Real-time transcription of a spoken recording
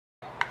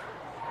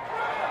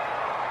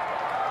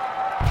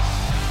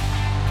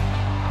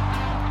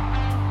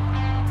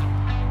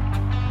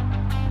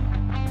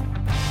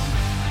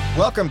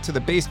Welcome to the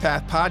Base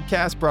Path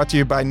Podcast, brought to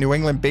you by New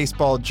England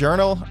Baseball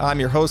Journal. I'm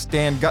your host,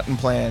 Dan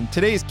Guttenplan.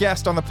 Today's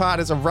guest on the pod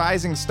is a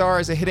rising star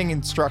as a hitting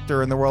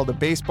instructor in the world of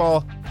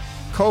baseball.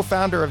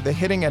 Co-founder of the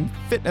hitting and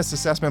fitness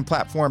assessment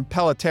platform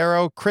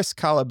Pelotero, Chris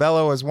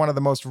Colabello is one of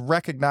the most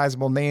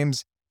recognizable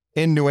names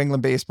in New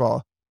England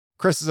baseball.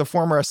 Chris is a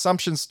former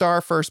Assumption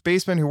Star first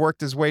baseman who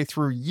worked his way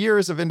through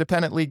years of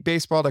independent league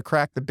baseball to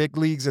crack the big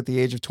leagues at the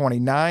age of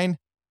 29.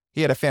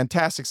 He had a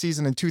fantastic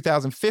season in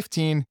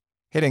 2015,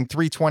 hitting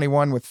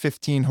 .321 with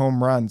 15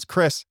 home runs.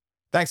 Chris,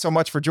 thanks so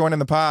much for joining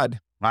the pod.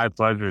 My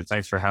pleasure.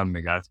 Thanks for having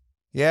me, guys.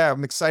 Yeah,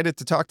 I'm excited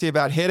to talk to you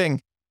about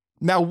hitting.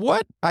 Now,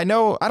 I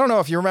don't know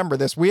if you remember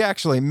this. We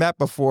actually met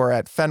before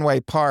at Fenway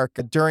Park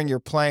during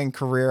your playing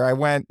career. I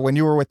went when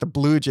you were with the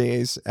Blue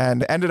Jays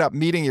and ended up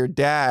meeting your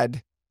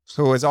dad,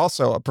 who was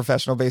also a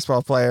professional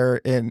baseball player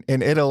in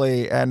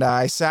Italy. And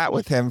I sat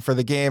with him for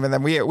the game. And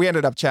then we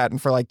ended up chatting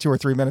for like 2 or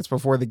 3 minutes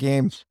before the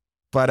game.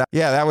 But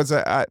yeah,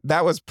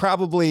 that was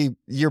probably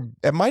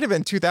it might have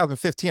been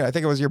 2015. I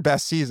think it was your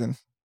best season.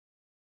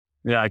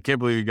 Yeah, I can't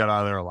believe you got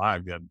out of there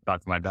alive. You had to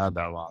talk to my dad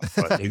that long.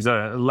 But he's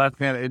a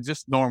left-handed, it's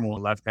just normal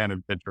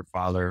left-handed pitcher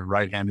father,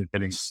 right-handed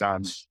hitting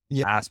son.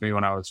 Yeah. Asked me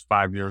when I was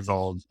 5 years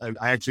old.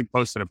 I actually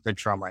posted a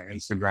picture on my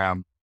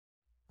Instagram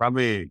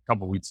probably a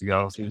couple of weeks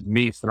ago. It was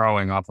me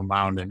throwing off a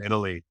mound in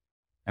Italy.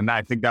 And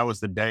I think that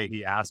was the day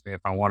he asked me if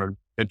I wanted a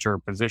pitcher or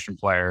position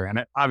player.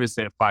 And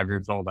obviously at 5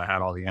 years old, I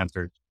had all the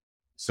answers.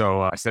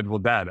 So I said, well,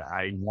 Dad,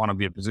 I want to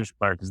be a position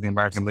player because the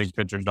American League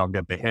pitchers don't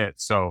get the hit.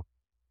 So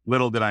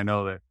little did I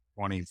know that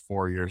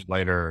 26 years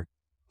later,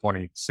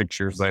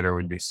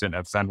 we'd be sitting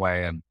at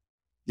Fenway and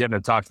getting to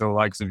talk to the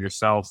likes of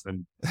yourself.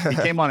 And he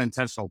came on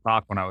Intentional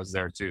Talk when I was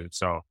there too.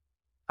 So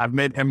I've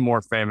made him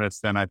more famous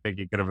than I think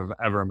he could have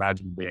ever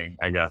imagined being,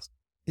 I guess.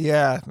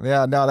 Yeah.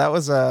 No, that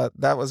was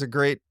a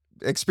great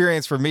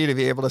experience for me to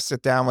be able to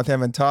sit down with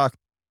him and talk.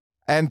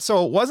 And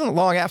so it wasn't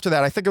long after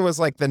that. I think it was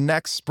like the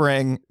next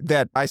spring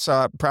that I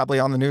saw probably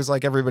on the news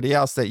like everybody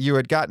else that you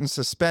had gotten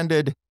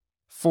suspended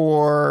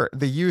for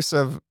the use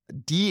of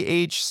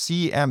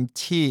DHCMT.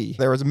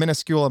 There was a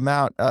minuscule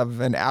amount of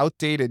an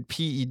outdated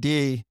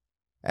PED.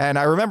 And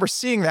I remember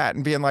seeing that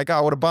and being like,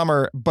 oh, what a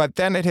bummer. But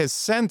then it has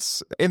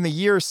since, in the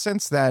years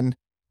since then,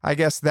 I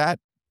guess that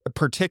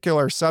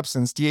particular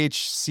substance,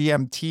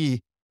 DHCMT,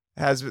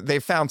 they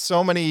found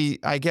so many,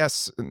 I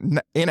guess,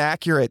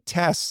 inaccurate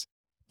tests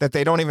that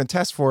they don't even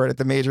test for it at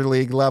the major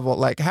league level.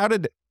 Like, how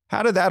did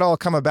that all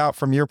come about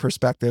from your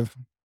perspective?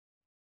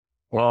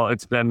 Well,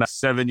 it's been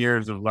 7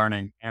 years of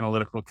learning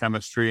analytical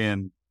chemistry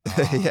and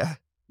yeah,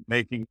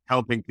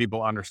 helping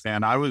people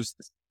understand. I was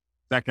the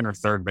second or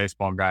third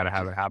baseball guy to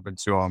have it happen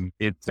to him.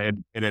 It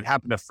had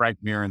happened to Frank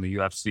Mir in the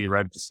UFC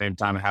right at the same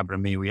time it happened to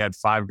me. We had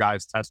 5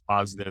 guys test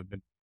positive.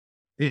 And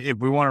if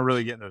we want to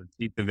really get into the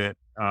teeth of it,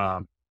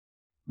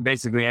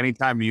 basically,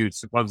 anytime you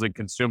supposedly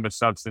consume a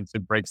substance,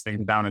 it breaks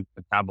things down into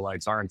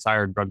metabolites. Our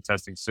entire drug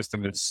testing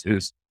system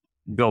is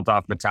built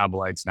off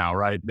metabolites now,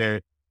 right?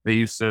 They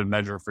used to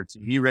measure for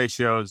TE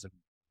ratios and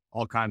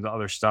all kinds of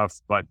other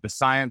stuff, but the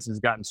science has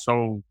gotten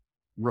so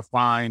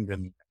refined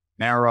and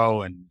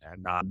narrow and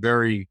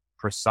very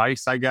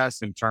precise, I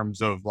guess, in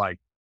terms of like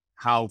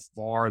how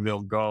far they'll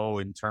go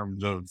in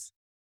terms of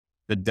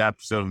the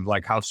depths of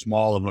like how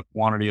small of a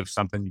quantity of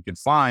something you can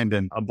find.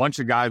 And a bunch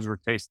of guys were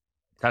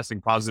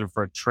testing positive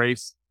for a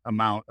trace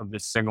amount of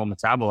this single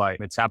metabolite.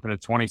 It's happened to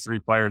 23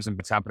 players and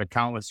it's happened to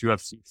countless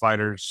UFC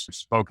fighters. I've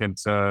spoken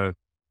to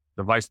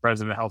the vice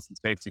president of health and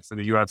safety for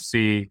the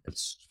UFC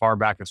as far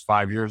back as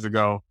 5 years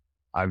ago.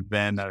 I've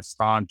been as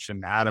staunch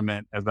and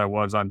adamant as I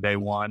was on day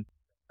one.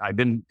 I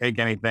didn't take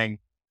anything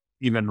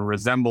even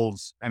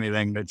resembles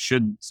anything that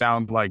should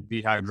sound like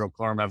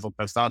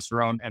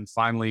dihydrochloromethyltestosterone. And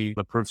finally,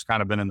 the proof's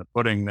kind of been in the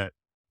pudding that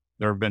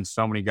there have been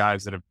so many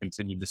guys that have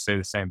continued to say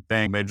the same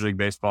thing. Major League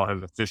Baseball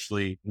has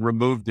officially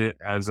removed it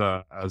as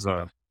a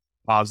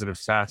positive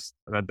test.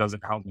 That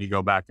doesn't help me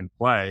go back and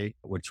play,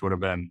 which would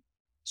have been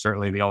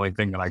certainly the only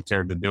thing that I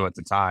cared to do at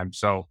the time.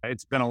 So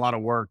it's been a lot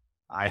of work.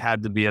 I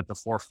had to be at the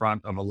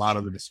forefront of a lot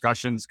of the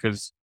discussions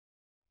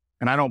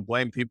and I don't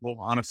blame people,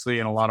 honestly,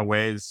 in a lot of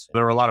ways.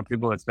 There were a lot of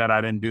people that said,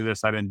 I didn't do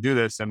this,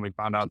 and we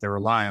found out they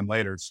were lying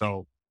later.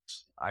 So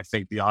I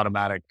think the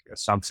automatic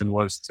assumption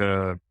was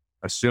to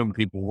assume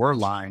people were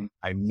lying.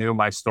 I knew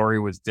my story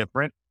was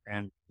different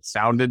and it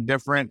sounded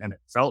different and it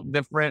felt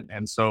different.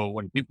 And so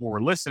when people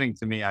were listening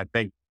to me, I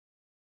think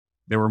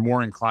they were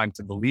more inclined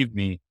to believe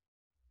me.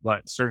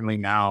 But certainly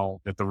now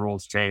that the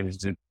rules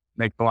changed, it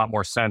makes a lot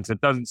more sense.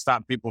 It doesn't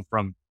stop people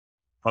from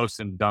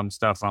posting dumb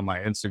stuff on my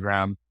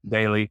Instagram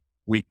daily,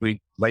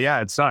 weekly. But yeah,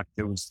 it sucked.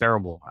 It was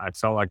terrible. I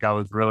felt like I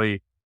was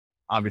really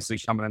obviously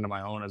coming into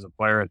my own as a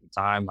player at the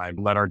time. I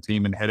led our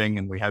team in hitting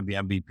and we had the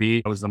MVP.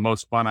 It was the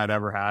most fun I'd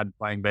ever had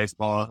playing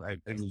baseball. It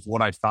was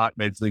what I thought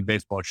Major League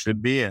Baseball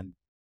should be. And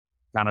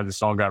kind of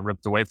just all got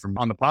ripped away from me.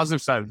 On the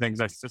positive side of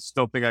things, I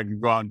still think I can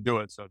go out and do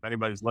it. So if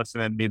anybody's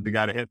listening, need the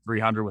guy to hit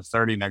 300 with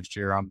 30 next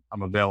year, I'm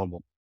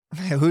available.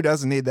 Who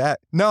doesn't need that?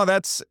 No,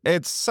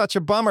 it's such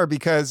a bummer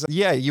because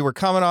yeah, you were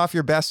coming off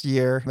your best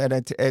year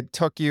and it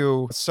took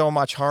you so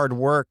much hard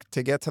work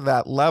to get to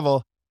that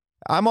level.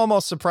 I'm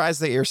almost surprised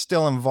that you're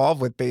still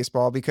involved with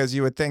baseball because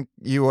you would think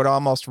you would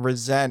almost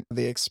resent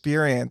the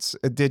experience.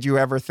 Did you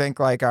ever think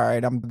like, all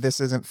right, this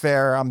isn't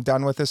fair. I'm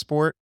done with this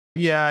sport?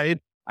 Yeah,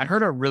 I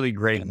heard a really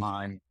great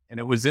line, and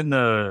it was in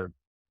the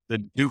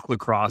Duke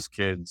lacrosse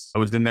kids. I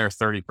was in there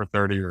 30 for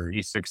 30 or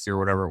E60 or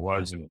whatever it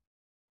was. And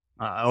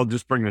I'll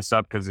just bring this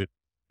up because it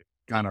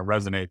kind of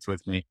resonates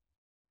with me.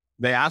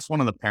 They asked one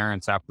of the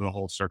parents after the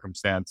whole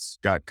circumstance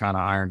got kind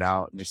of ironed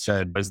out, and they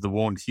said, "Is the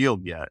wound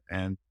healed yet?"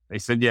 And they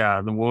said,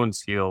 "Yeah, the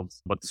wound's healed,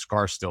 but the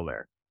scar's still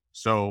there."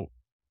 So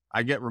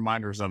I get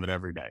reminders of it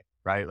every day,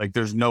 right? Like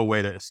there's no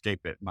way to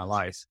escape it in my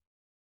life.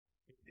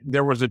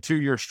 There was a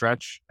 2-year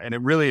stretch, and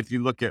it really, if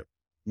you look at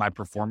my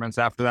performance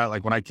after that,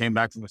 like when I came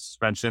back from the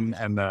suspension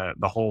and the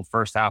whole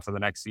first half of the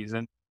next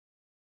season,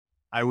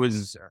 I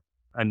was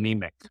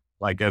anemic,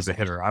 like as a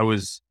hitter. I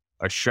was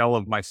a shell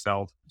of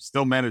myself,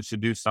 still managed to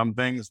do some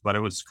things, but it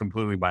was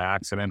completely by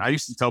accident. I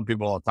used to tell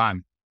people all the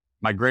time,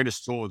 my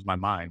greatest tool is my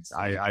mind.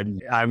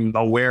 I'm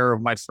aware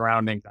of my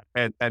surroundings. I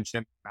pay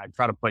attention. I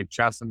try to play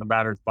chess in the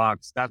batter's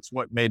box. That's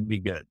what made me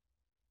good.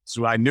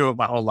 So I knew it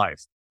my whole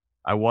life.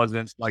 I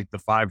wasn't like the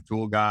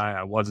 5-tool guy.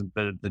 I wasn't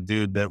the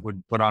dude that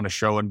would put on a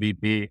show in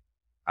BP.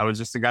 I was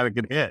just the guy that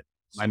could hit.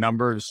 My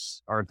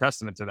numbers are a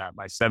testament to that.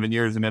 My 7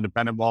 years in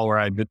independent ball where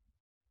I did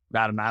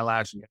bat an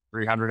eyelash and get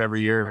 300 every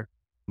year.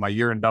 My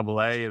year in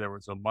AA, there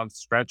was a month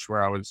stretch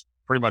where I was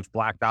pretty much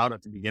blacked out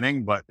at the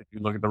beginning. But if you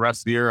look at the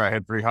rest of the year, I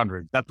hit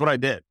 300. That's what I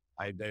did.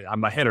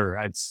 I'm a hitter.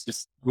 It's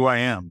just who I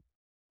am.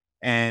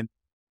 And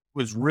it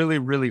was really,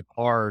 really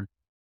hard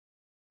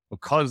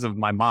because of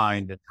my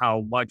mind and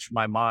how much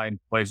my mind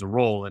plays a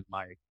role in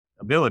my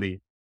ability.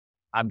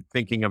 I'm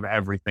thinking of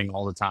everything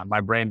all the time.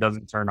 My brain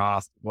doesn't turn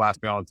off. People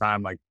ask me all the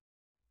time, like,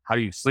 how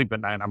do you sleep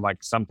at night? And I'm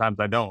like, sometimes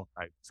I don't.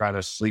 I try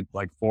to sleep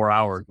like 4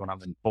 hours when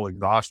I'm in full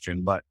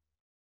exhaustion. But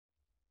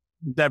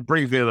that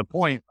brings me to the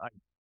point.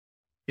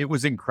 It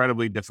was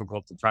incredibly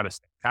difficult to try to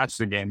attach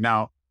the game.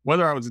 Now,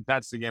 whether I was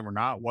attached to the game or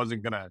not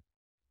wasn't going to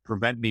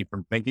prevent me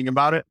from thinking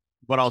about it.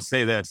 But I'll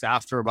say this,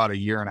 after about a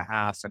year and a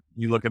half, and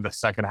you look at the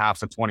second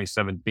half of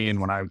 2017,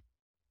 when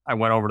I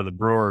went over to the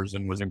Brewers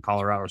and was in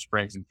Colorado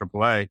Springs in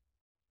AAA,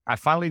 I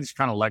finally just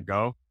kind of let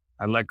go.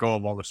 I let go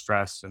of all the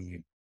stress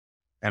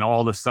and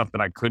all the stuff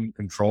that I couldn't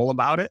control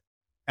about it.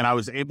 And I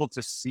was able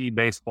to see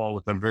baseball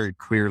with a very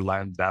clear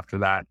lens after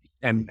that.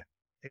 And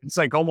it's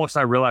like almost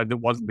I realized it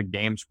wasn't the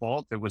game's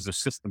fault. It was the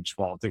system's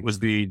fault. It was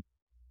the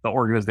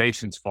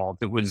organization's fault.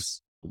 It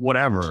was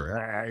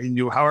whatever,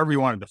 however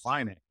you want to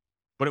define it.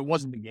 But it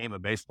wasn't the game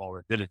of baseball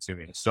that did it to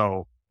me.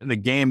 So the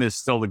game is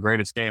still the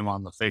greatest game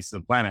on the face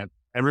of the planet.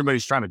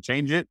 Everybody's trying to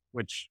change it,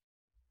 which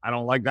I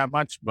don't like that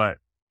much, but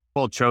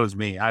people chose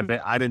me. I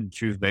didn't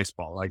choose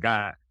baseball. Like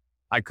I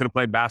could have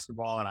played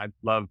basketball, and I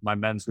love my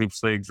men's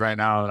hoops leagues right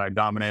now that I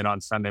dominate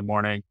on Sunday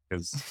morning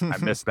because I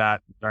missed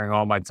that during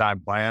all my time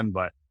playing.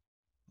 But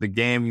the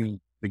game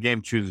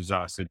chooses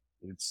us.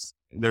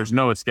 There's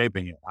no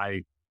escaping it.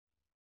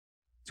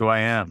 It's who I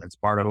am. It's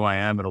part of who I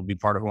am. It'll be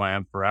part of who I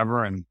am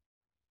forever. And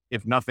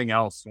if nothing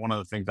else, one of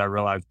the things I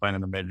realized playing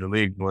in the major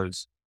league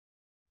was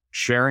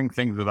sharing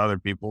things with other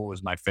people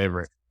was my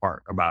favorite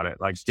part about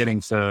it. Like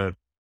getting to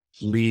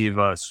leave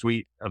a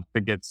suite of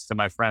tickets to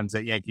my friends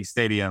at Yankee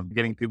Stadium,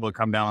 getting people to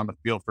come down on the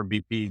field for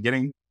BP,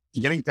 getting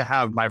to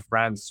have my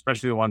friends,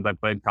 especially the ones I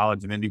played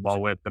college and indie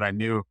ball with that I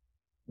knew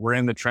were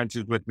in the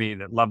trenches with me,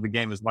 that loved the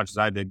game as much as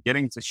I did.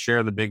 Getting to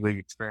share the big league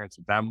experience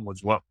with them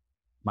was what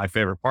my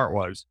favorite part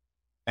was.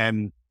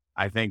 And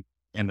I think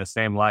in the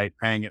same light,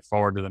 paying it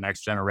forward to the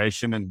next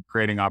generation and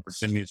creating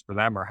opportunities for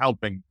them or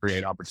helping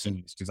create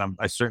opportunities, because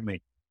I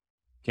certainly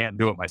can't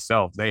do it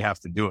myself. They have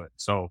to do it.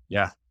 So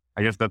yeah,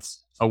 I guess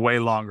that's a way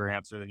longer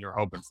answer than you're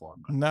hoping for.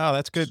 No,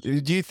 that's good.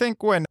 Do you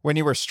think when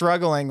you were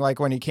struggling, like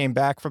when you came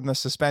back from the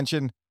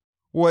suspension,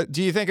 what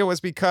do you think it was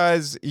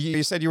because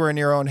you said you were in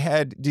your own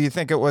head? Do you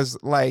think it was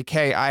like,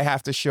 hey, I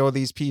have to show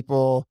these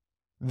people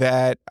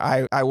that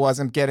I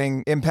wasn't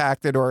getting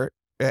impacted or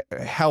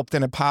helped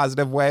in a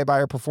positive way by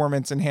a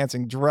performance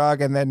enhancing drug?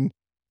 And then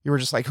you were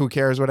just like, who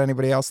cares what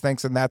anybody else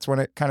thinks? And that's when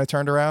it kind of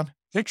turned around.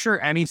 Picture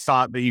any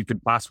thought that you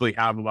could possibly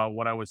have about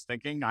what I was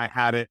thinking. I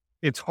had it.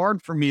 It's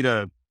hard for me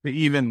to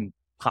even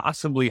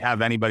possibly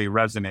have anybody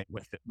resonate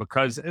with it,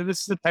 because this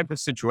is the type of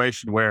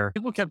situation where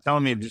people kept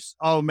telling me just,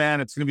 oh man,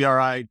 it's going to be all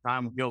right.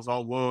 Time heals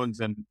all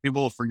wounds and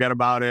people will forget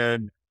about it,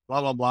 blah,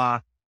 blah,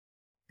 blah.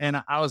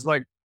 And I was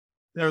like,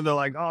 they're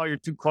like, oh, you're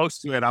too close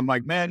to it. I'm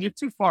like, man, you're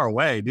too far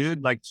away,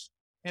 dude. Like,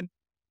 and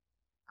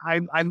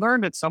I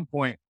learned at some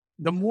point,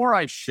 the more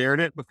I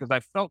shared it, because I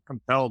felt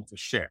compelled to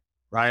share,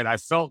 right? I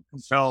felt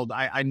compelled.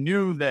 I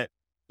knew that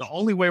the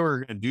only way we were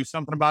going to do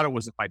something about it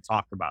was if I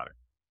talked about it.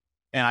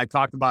 And I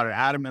talked about it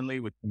adamantly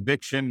with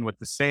conviction, with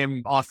the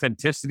same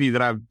authenticity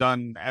that I've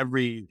done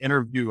every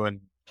interview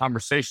and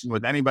conversation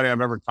with anybody I've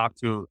ever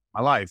talked to in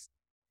my life.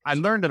 I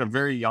learned at a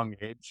very young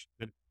age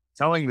that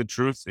telling the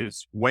truth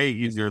is way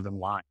easier than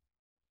lying,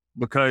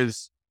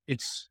 because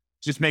it's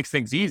just makes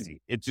things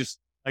easy. It just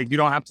like, you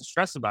don't have to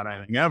stress about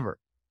anything ever.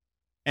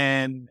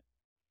 And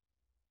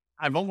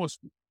I've almost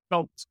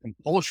felt this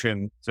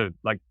compulsion to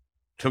like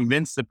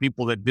convince the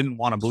people that didn't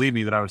want to believe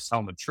me that I was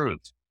telling the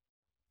truth.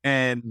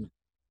 And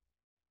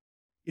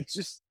it's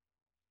just,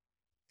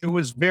 it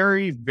was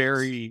very,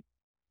 very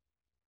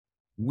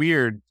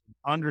weird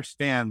to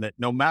understand that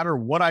no matter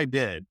what I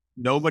did,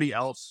 nobody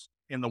else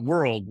in the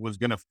world was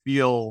going to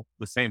feel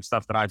the same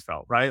stuff that I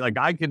felt, right? Like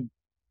I could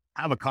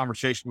have a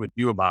conversation with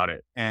you about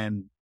it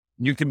and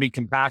you can be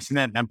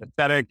compassionate and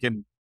empathetic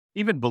and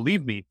even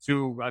believe me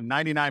to a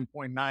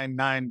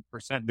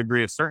 99.99%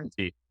 degree of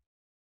certainty.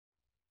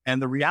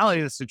 And the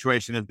reality of the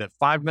situation is that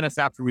 5 minutes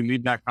after we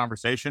leave that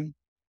conversation,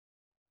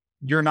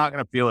 you're not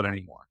going to feel it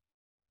anymore.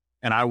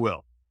 And I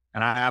will.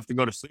 And I have to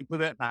go to sleep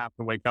with it and I have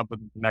to wake up with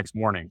it the next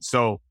morning.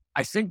 So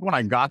I think when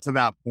I got to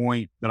that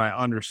point that I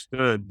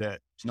understood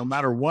that no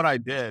matter what I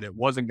did, it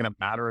wasn't going to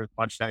matter as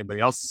much to anybody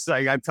else.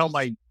 Like I tell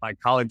my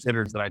college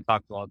hitters that I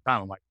talk to all the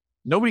time, I'm like,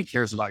 nobody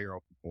cares about your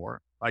open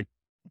four. Like,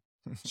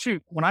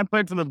 shoot, when I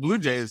played for the Blue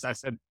Jays, I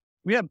said,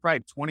 we had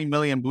probably 20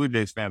 million Blue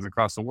Jays fans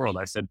across the world.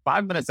 I said,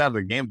 5 minutes after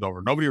the game's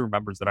over, nobody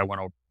remembers that I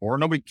went over four.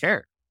 Nobody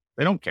cares.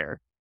 They don't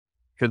care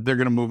because they're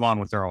going to move on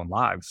with their own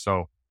lives.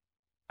 So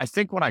I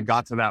think when I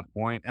got to that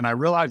point and I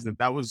realized that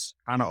that was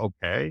kind of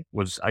okay,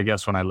 was I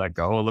guess when I let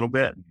go a little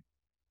bit.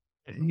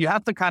 You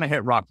have to kind of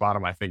hit rock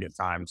bottom, I think, at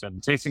times.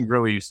 And Jason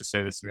Grilli used to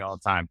say this to me all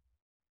the time.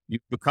 You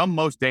become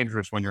most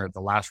dangerous when you're at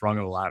the last rung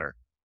of the ladder.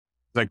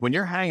 Like when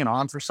you're hanging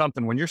on for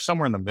something, when you're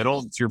somewhere in the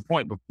middle, to your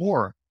point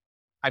before,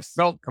 I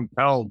felt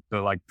compelled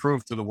to like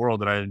prove to the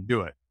world that I didn't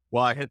do it.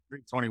 Well, I hit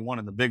 321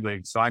 in the big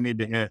league, so I need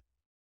to hit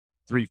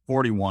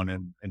 341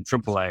 in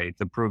AAA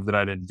to prove that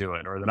I didn't do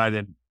it or that I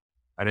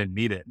didn't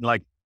need it. And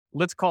like,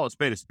 let's call a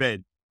spade a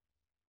spade.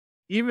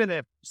 Even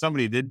if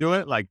somebody did do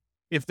it, like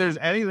if there's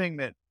anything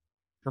that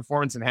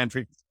performance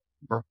enhancing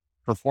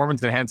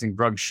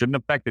drugs shouldn't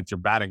affect, it's your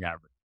batting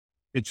average.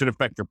 It should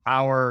affect your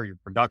power, your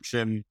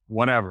production,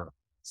 whatever.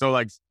 So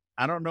like,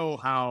 I don't know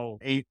how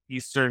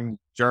Eastern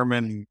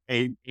German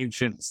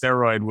ancient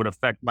steroid would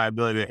affect my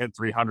ability to hit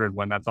 300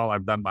 when that's all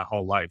I've done my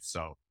whole life.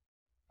 So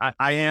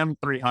I am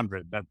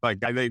 300. That's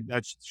like, I think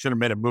that should have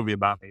made a movie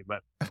about me,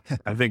 but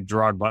I think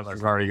Gerard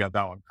Butler's already got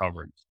that one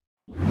covered.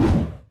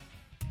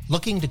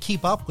 Looking to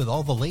keep up with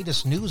all the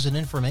latest news and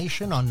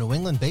information on New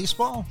England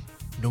baseball?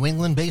 New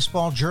England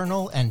Baseball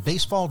Journal and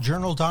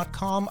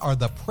BaseballJournal.com are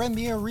the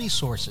premier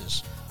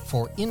resources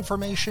for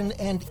information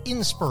and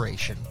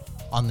inspiration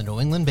on the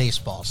New England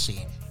baseball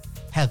scene.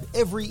 Have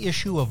every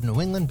issue of New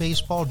England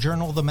Baseball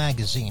Journal, the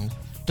magazine,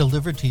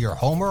 delivered to your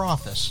home or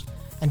office.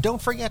 And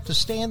don't forget to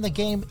stay in the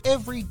game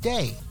every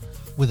day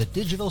with a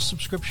digital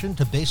subscription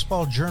to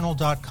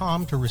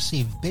BaseballJournal.com to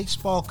receive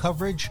baseball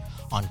coverage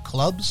on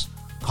clubs,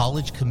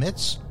 college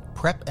commits,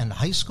 prep and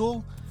high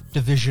school,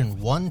 Division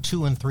 1,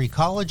 2, and 3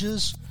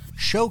 colleges,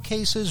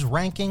 showcases,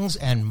 rankings,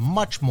 and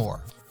much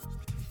more.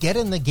 Get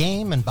in the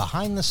game and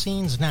behind the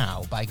scenes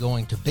now by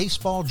going to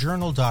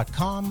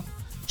BaseballJournal.com.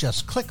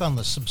 Just click on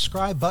the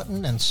subscribe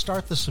button and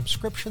start the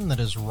subscription that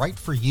is right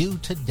for you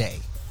today.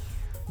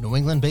 New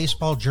England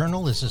Baseball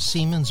Journal is a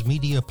Siemens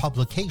Media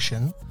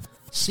publication.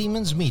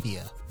 Siemens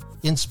Media.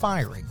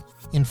 Inspiring,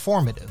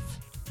 informative,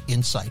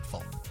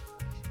 insightful.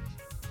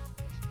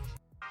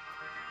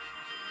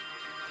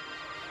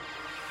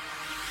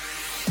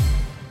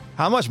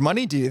 How much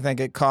money do you think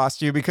it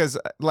cost you? Because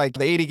like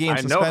the 80-game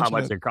suspension. I know how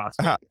much it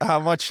cost me. How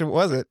much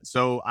was it?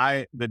 So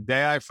the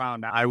day I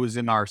found out, I was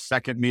in our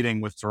second meeting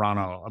with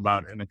Toronto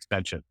about an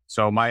extension.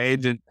 So my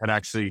agent had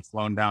actually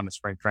flown down to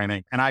spring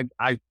training, and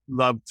I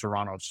loved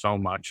Toronto so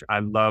much. I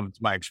loved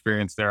my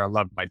experience there. I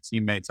loved my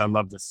teammates. I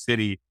loved the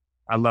city.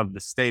 I loved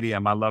the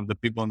stadium. I loved the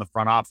people in the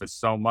front office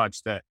so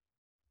much that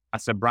I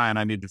said, Brian,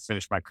 I need to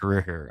finish my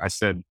career here. I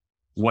said,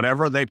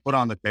 whatever they put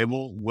on the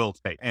table, we'll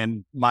take.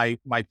 And my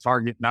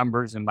target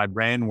numbers in my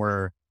brain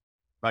were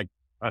like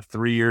a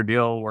 3-year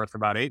deal worth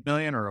about $8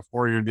 million or a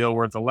 4-year deal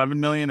worth $11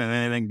 million. And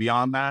anything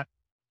beyond that,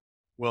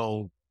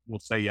 we'll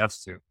say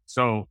yes to.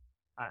 So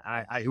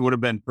it would have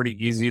been pretty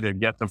easy to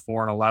get to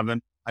 4 and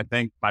 11. I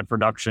think my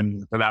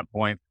production to that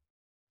point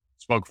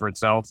spoke for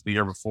itself. The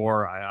year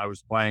before, I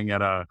was playing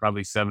at a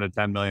probably $7 to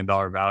 $10 million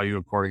value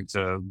according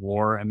to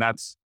WAR. And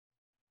that's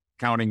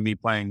counting me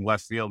playing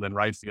left field and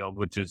right field,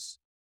 which is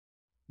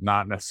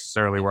not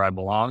necessarily where I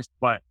belong.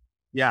 But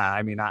yeah,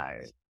 I mean,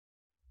 I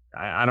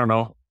don't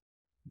know,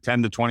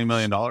 $10 to $20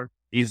 million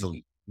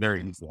easily,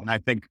 very easily. And I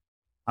think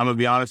I'm going to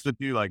be honest with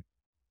you, like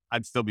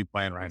I'd still be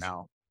playing right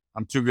now.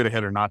 I'm too good a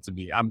hitter not to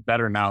be. I'm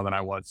better now than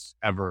I was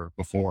ever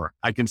before.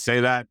 I can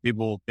say that.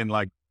 People can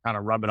like kind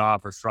of rub it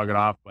off or shrug it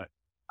off, but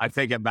I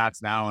take at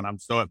bats now and I'm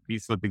so at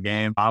peace with the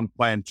game. I'm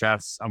playing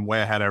chess. I'm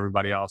way ahead of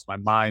everybody else. My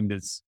mind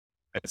is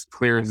as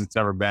clear as it's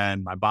ever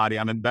been. My body,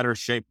 I'm in better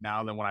shape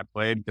now than when I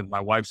played because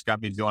my wife's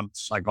got me doing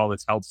like all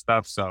this health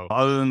stuff. So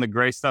other than the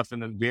gray stuff in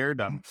the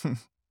beard,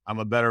 I'm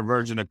a better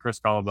version of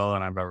Chris Colabella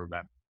than I've ever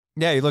been.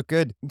 Yeah, you look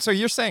good. So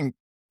you're saying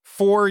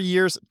 4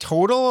 years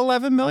total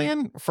 11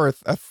 million for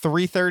a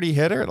 330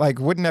 hitter? Like,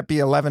 wouldn't that be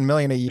 11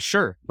 million a year?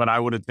 Sure. But I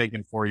would have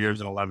taken 4 years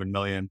and 11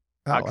 million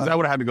because I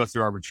would have had to go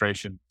through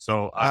arbitration.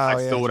 So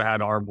I still would have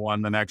had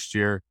ARB1 the next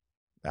year.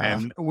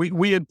 And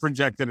we had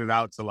projected it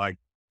out to like,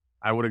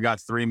 I would have got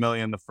 3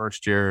 million the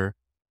first year,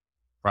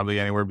 probably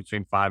anywhere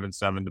between 5 and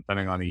 7,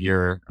 depending on the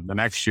year. The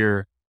next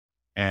year,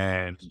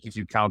 and if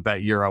you count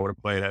that year, I would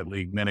have played at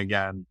League Min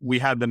again. We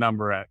had the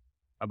number at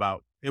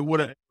about, you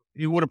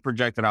would have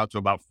projected out to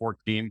about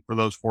 14 for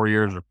those 4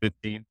 years or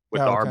 15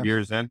 with the ARB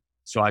years in.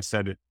 So I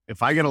said,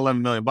 if I get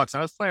 11 million bucks,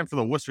 I was playing for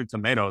the Worcester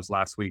Tomatoes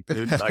last week,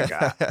 dude. Like,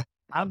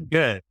 I'm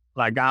good.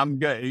 Like, I'm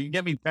good. You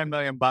give me 10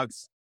 million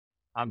bucks,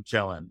 I'm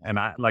chilling. And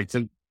I like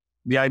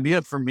the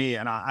idea for me,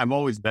 and I've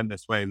always been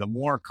this way, the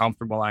more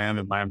comfortable I am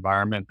in my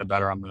environment, the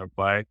better I'm going to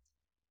play.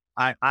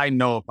 I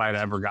know if I'd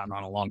ever gotten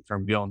on a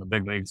long-term deal in the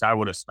big leagues, I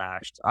would have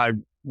smashed.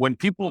 When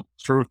people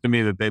prove to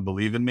me that they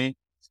believe in me,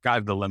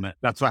 sky's the limit.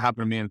 That's what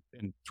happened to me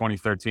in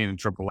 2013 in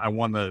AAA. I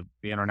won the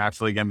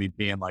International League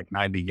MVP in like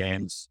 90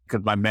 games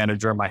because my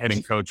manager and my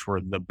hitting coach were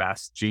the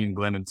best. Gene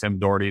Glenn and Tim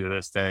Doherty to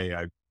this day.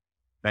 I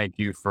thank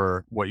you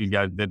for what you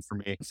guys did for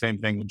me. Same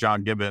thing with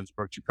John Gibbons,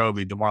 Brooke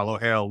Jacoby, DeMarlo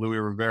Hale, Louis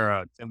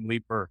Rivera, Tim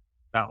Leeper,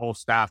 that whole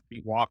staff,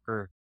 Pete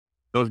Walker.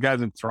 Those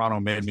guys in Toronto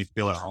made me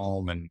feel at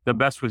home, and the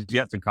best was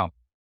yet to come.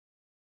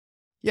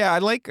 Yeah, I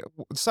like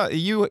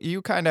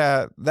you kind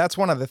of, that's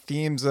one of the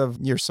themes of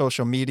your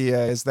social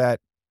media is that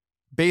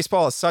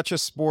baseball is such a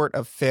sport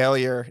of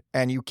failure,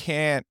 and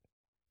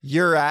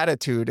your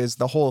attitude is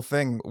the whole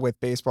thing with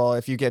baseball.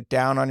 If you get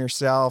down on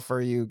yourself or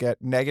you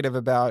get negative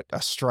about a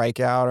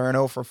strikeout or an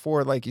 0 for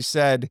 4, like you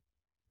said,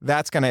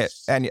 that's going to,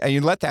 and you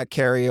let that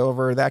carry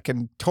over, that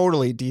can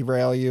totally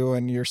derail you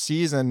and your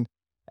season,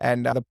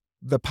 and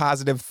the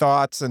positive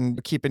thoughts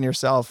and keeping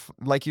yourself,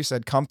 like you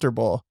said,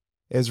 comfortable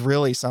is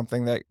really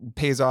something that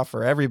pays off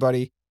for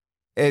everybody.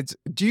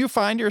 Do you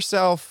find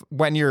yourself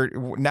when you're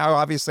now,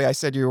 obviously I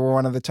said you were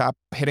one of the top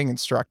hitting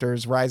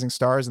instructors, rising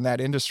stars in that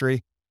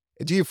industry.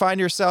 Do you find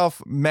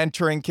yourself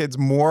mentoring kids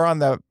more on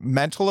the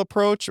mental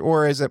approach,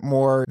 or is it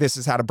more, this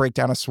is how to break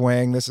down a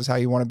swing, this is how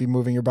you want to be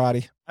moving your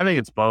body? I think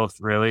it's both,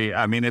 really.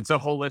 I mean, it's a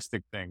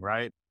holistic thing,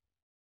 right?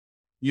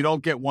 You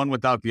don't get one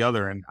without the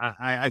other. And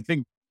I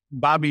think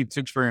Bobby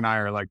Tewksbury and I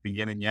are like the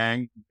yin and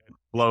yang,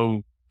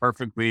 flow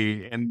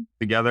perfectly in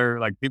together.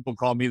 Like, people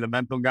call me the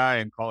mental guy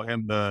and call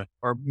him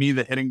me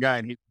the hitting guy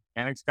and he's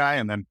the mechanics guy.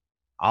 And then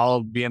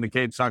I'll be in the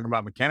cage talking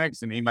about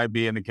mechanics and he might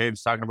be in the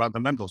cage talking about the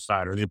mental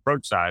side or the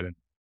approach side.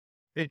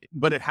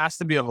 But it has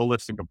to be a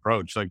holistic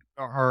approach. Like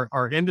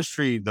our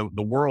industry, the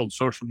world,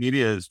 social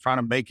media is trying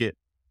to make it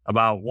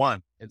about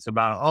one. It's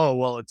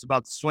about, it's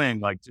about the swing,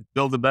 like to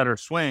build a better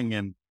swing.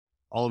 And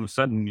all of a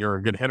sudden you're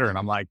a good hitter. And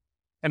I'm like,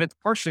 and it's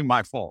partially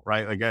my fault,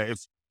 right? Like,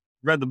 if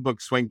read the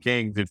book Swing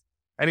Kings, if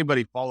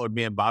anybody followed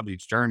me and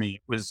Bobby's journey,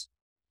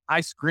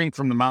 I screamed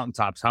from the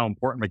mountaintops how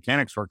important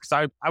mechanics were,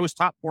 because I was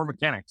taught poor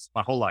mechanics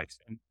my whole life.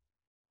 And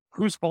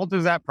whose fault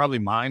is that? Probably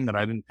mine, that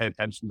I didn't pay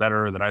attention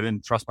better, or that I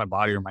didn't trust my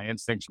body or my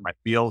instincts or my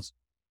feels.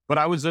 But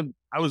I was a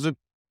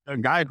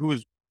guy who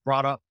was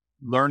brought up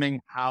learning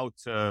how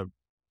to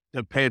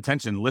pay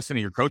attention, listen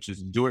to your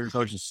coaches and do what your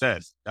coaches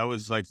said. That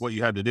was like what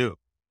you had to do.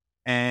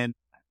 And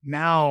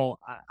now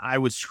I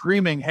was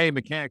screaming, hey,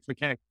 mechanics.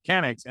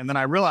 And then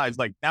I realized,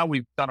 like, now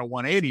we've done a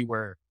 180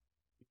 where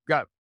you've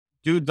got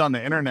dudes on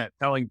the internet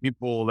telling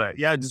people that,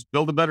 yeah, just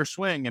build a better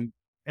swing.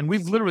 And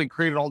we've literally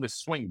created all this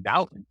swing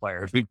doubt in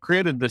players. We've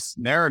created this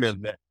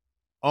narrative that,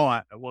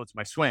 it's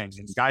my swing.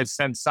 And guys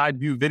send side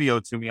view video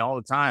to me all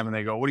the time. And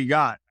they go, what do you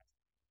got?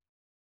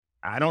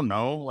 I don't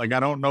know. Like, I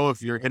don't know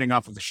if you're hitting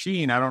off of the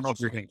sheen. I don't know if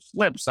you're hitting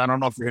flips. I don't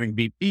know if you're hitting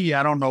BP.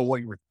 I don't know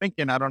what you were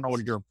thinking. I don't know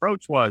what your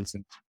approach was.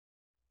 And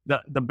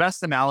the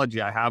best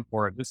analogy I have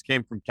for it, this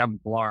came from Kevin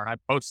Pillar. I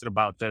posted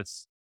about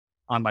this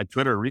on my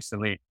Twitter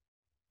recently.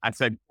 I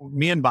said,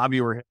 me and Bobby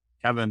were hitting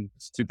Kevin,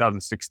 it's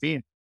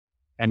 2016.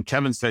 And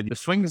Kevin said, the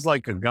swing is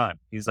like a gun.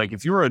 He's like,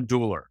 if you're a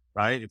dueler,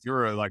 right? If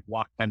you're like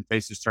walk 10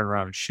 paces, turn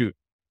around and shoot,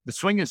 the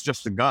swing is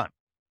just a gun.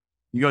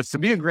 He goes, to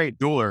be a great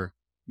dueler,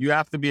 you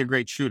have to be a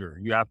great shooter.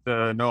 You have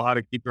to know how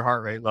to keep your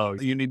heart rate low.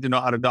 You need to know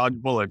how to dodge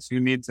bullets.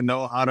 You need to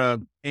know how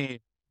to aim,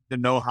 to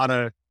know how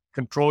to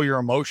control your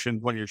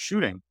emotions when you're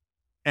shooting.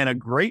 And a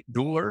great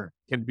dueler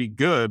can be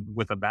good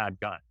with a bad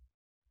gun.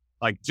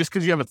 Like, just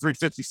because you have a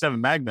 357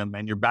 Magnum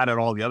and you're bad at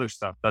all the other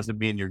stuff doesn't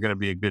mean you're going to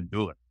be a good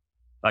dueler.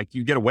 Like,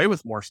 you get away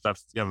with more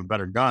stuff if you have a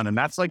better gun. And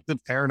that's like the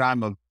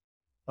paradigm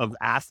of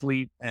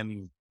athlete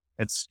and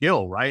it's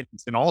skill, right?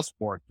 It's in all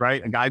sports,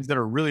 right? And guys that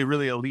are really,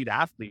 really elite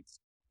athletes,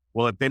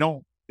 well, if they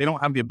don't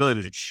have the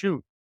ability to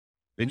shoot,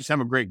 they just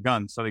have a great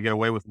gun. So they get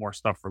away with more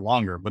stuff for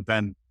longer. But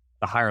then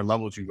the higher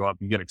levels you go up,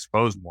 you get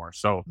exposed more.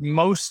 So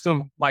most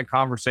of my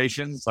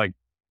conversations, like,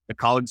 the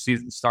college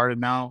season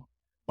started now.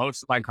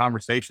 Most of my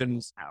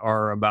conversations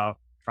are about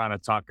trying to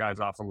talk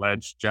guys off a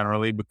ledge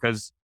generally,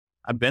 because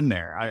I've been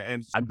there.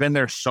 I've been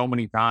there so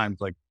many times.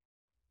 Like,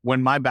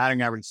 when my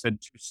batting average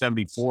said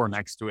 274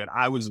 next to it,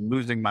 I was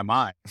losing my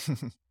mind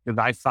because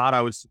I thought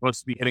I was supposed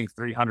to be hitting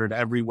 300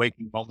 every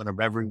waking moment of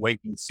every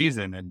waking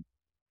season. And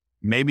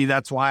maybe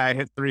that's why I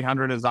hit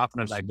 300 as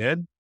often as I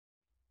did,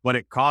 but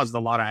it caused a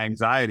lot of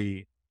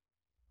anxiety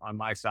on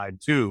my side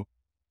too.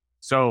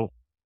 So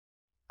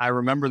I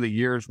remember the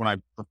years when I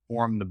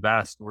performed the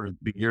best were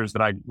the years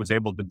that I was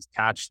able to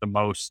catch the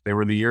most. They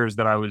were the years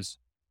that I was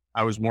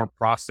more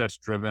process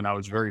driven. I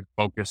was very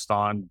focused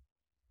on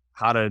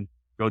how to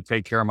go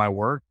take care of my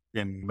work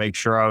and make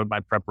sure my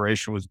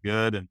preparation was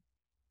good, and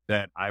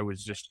that I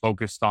was just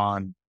focused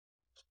on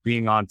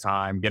being on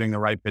time, getting the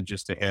right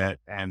pitches to hit.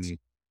 And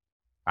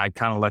I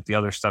kind of let the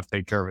other stuff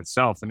take care of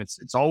itself. And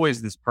it's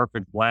always this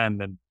perfect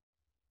blend, and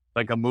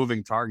like a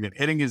moving target.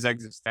 Hitting is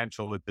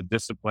existential with the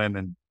discipline.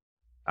 And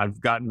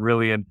I've gotten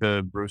really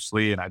into Bruce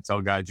Lee, and I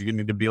tell guys, you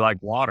need to be like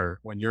water.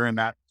 When you're in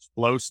that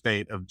flow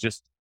state of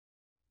just,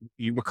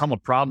 you become a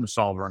problem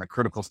solver and a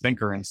critical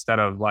thinker instead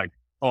of like,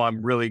 oh,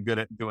 I'm really good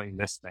at doing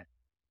this thing.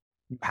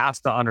 You have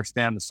to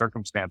understand the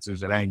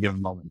circumstances at any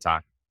given moment in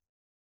time.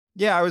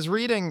 Yeah, I was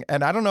reading,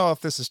 and I don't know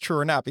if this is true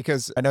or not,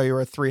 because I know you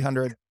were a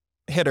 300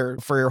 hitter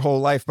for your whole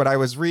life, but I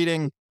was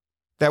reading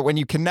that when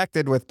you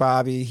connected with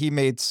Bobby, he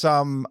made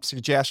some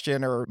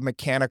suggestion or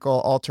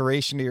mechanical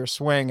alteration to your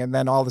swing, and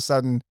then all of a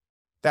sudden,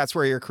 that's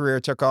where your career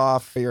took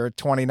off. You're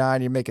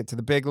 29, you make it to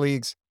the big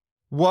leagues.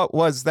 What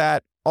was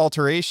that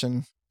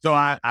alteration? So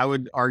I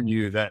would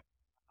argue that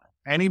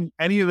any of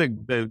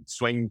the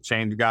swing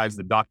change guys,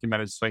 the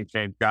documented swing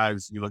change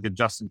guys, you look at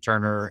Justin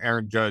Turner,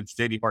 Aaron Judge,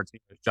 JD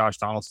Martinez, Josh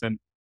Donaldson,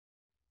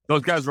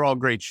 those guys were all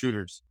great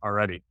shooters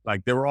already.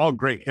 Like, they were all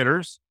great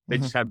hitters. They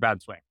just had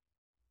bad swing.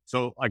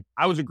 So like,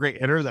 I was a great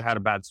hitter that had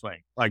a bad swing.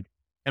 Like,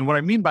 and what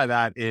I mean by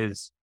that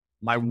is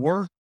my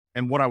work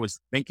and what I was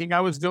thinking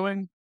I was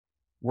doing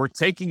were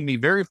taking me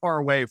very far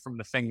away from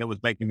the thing that was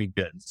making me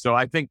good. So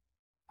I think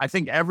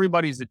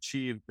everybody's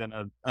achieved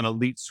an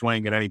elite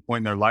swing at any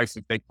point in their life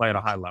if they play at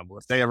a high level.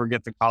 If they ever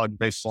get to college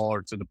baseball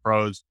or to the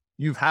pros,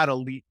 you've had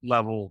elite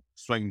level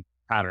swing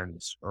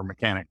patterns or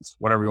mechanics,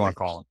 whatever you want to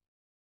call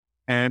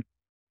them.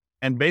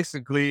 And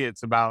basically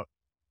it's about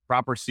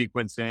proper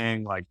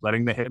sequencing, like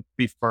letting the hip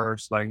be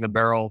first, letting the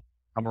barrel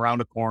come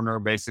around a corner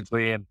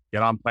basically and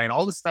get on plane.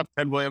 All the stuff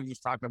Ted Williams was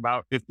talking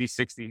about 50,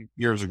 60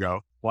 years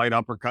ago, light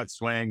uppercut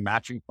swing,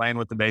 matching plane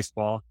with the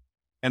baseball.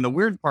 And the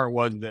weird part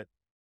was that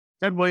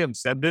Ted Williams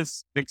said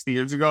this 60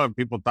 years ago and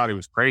people thought he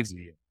was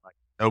crazy. Like,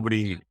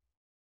 nobody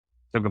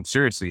took him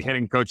seriously.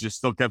 Hitting coaches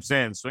still kept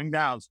saying, swing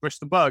down, squish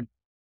the bug.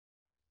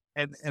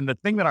 And the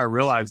thing that I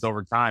realized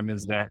over time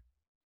is that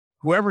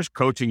whoever's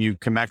coaching you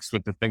connects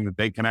with the thing that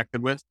they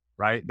connected with,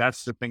 right?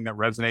 That's the thing that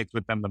resonates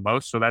with them the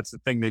most. So that's the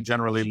thing they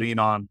generally lean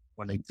on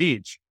when they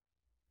teach.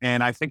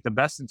 And I think the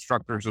best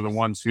instructors are the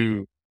ones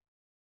who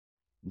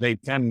they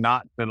tend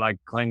not to like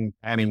cling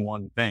to any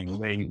one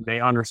thing. They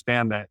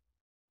understand that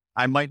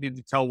I might need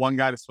to tell one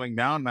guy to swing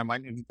down and I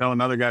might need to tell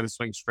another guy to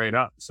swing straight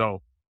up.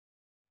 So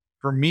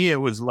for me, it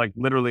was like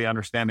literally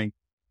understanding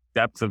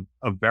depth of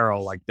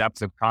barrel, like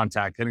depth of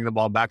contact, hitting the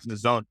ball back in the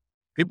zone.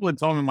 People had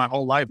told me my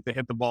whole life to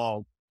hit the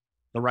ball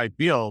the right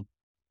field,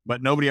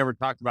 but nobody ever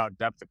talked about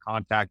depth of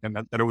contact and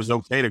that it was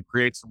okay to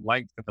create some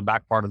length at the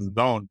back part of the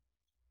zone.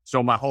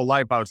 So my whole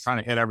life I was trying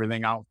to hit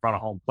everything out in front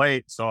of home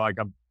plate. So I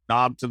got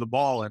knobbed to the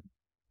ball and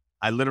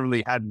I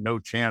literally had no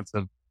chance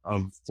of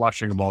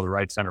flushing the ball to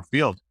right center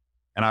field.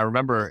 And I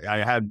remember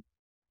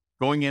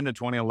going into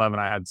 2011,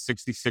 I had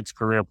 66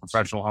 career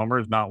professional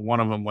homers. Not one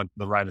of them went to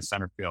the right of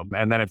center field.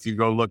 And then if you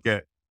go look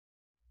at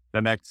the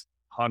next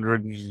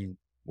 100 and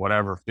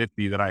whatever,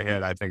 50 that I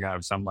hit, I think I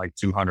have some like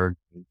 200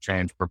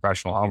 change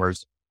professional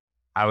homers.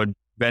 I would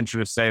venture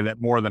to say that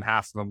more than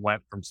half of them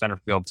went from center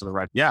field to the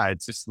right. Yeah,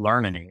 it's just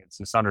learning. It's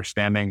just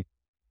understanding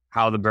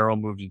how the barrel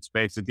moves in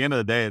space. At the end of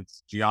the day,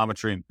 it's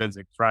geometry and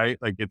physics, right?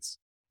 Like, it's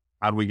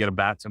how do we get a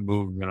bat to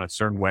move in a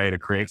certain way to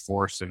create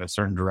force in a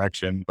certain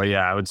direction? But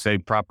yeah, I would say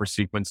proper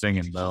sequencing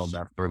and build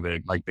are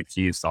the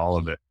keys to all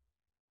of it.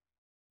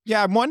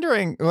 Yeah, I'm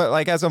wondering,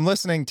 like, as I'm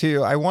listening to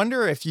you, I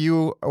wonder if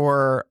you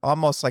were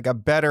almost like a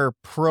better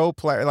pro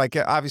player. Like,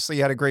 obviously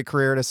you had a great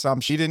career to some.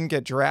 She didn't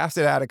get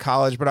drafted out of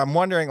college, but I'm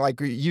wondering, like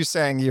you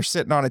saying you're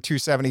sitting on a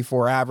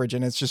 274 average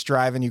and it's just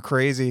driving you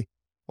crazy.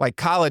 Like,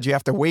 college, you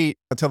have to wait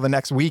until the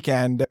next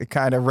weekend to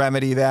kind of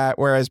remedy that.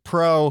 Whereas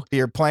pro,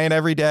 you're playing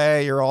every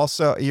day. You're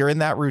in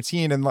that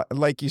routine. And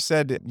like you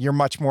said, you're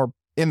much more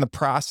in the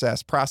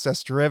process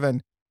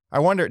driven. I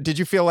wonder, did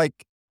you feel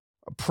like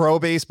pro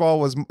baseball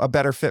was a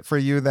better fit for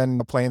you than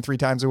playing 3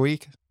 times a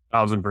week?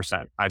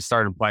 1,000%. I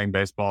started playing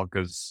baseball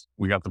because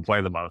we got to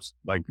play the most.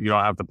 Like, you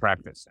don't have to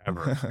practice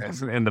ever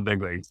in the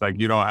big leagues. Like,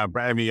 you don't have,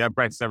 I mean, you have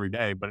practice every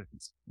day, but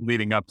it's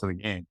leading up to the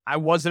game. I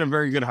wasn't a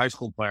very good high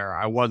school player.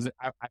 I was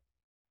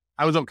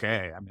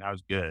okay. I mean, I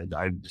was good.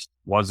 I just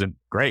wasn't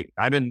great.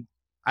 I didn't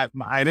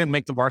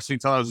make the varsity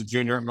until I was a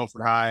junior at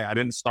Milford High. I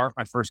didn't start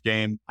my first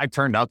game. I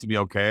turned out to be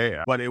okay,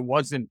 but I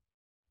wasn't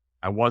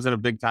a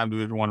big time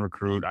Division I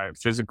recruit.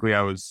 Physically,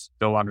 I was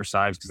still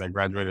undersized because I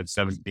graduated at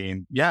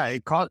 17. Yeah,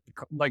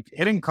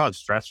 hitting caused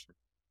stress.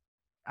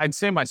 I'd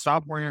say my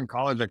sophomore year in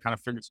college, I kind of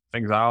figured some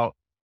things out,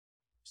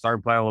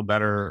 started playing a little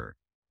better,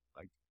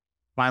 like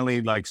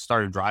finally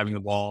started driving the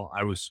ball.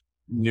 I was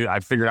I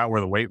figured out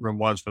where the weight room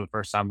was for the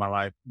first time in my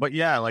life. But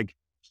yeah, like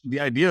the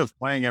idea of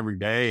playing every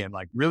day and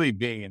like really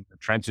being in the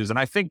trenches. And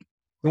I think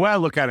the way I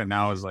look at it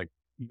now is like,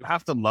 you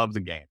have to love the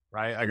game,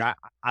 right? Like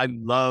I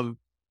love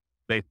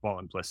baseball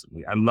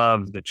implicitly. I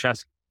love the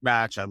chess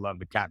match. I love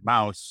the cat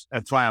mouse.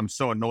 That's why I'm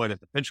so annoyed at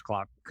the pitch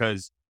clock,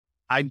 because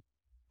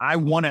I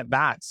won at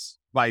bats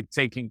by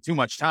taking too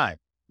much time.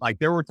 Like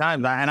there were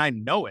times, and I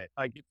know it.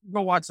 Like if you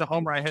go watch the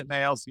homer I hit in the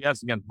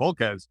ALCS against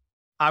Volquez,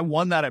 I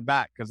won that at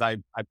bat because I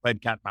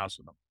played cat mouse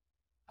with him.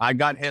 I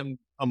got him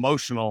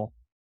emotional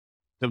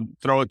to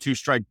throw a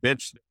 2-strike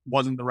pitch that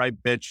wasn't the right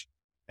pitch,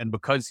 and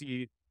because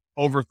he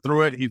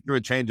overthrew it, he threw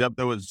a changeup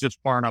that was just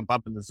far enough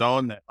up in the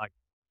zone that like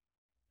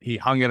he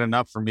hung it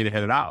enough for me to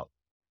hit it out.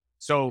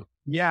 So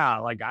yeah,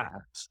 like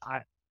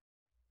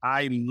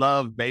I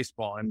love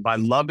baseball, and by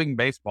loving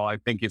baseball, I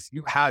think if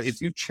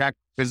you check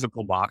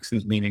physical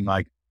boxes, meaning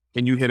like,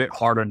 can you hit it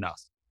hard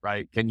enough,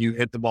 right? Can you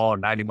hit the ball at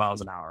 90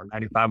 miles an hour,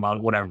 95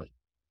 miles, whatever?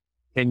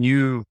 Can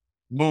you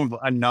move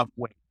enough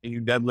weight? Can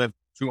you deadlift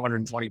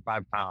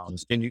 225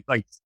 pounds? Can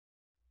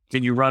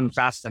you run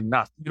fast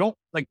enough? You don't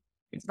like,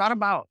 it's not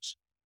about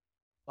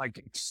like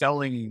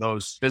excelling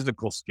those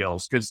physical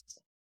skills, because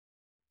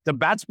the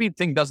bat speed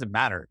thing doesn't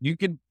matter. You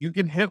can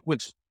hit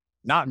with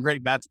not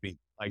great bat speed.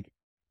 Like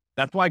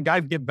that's why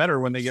guys get better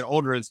when they get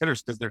older as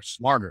hitters, because they're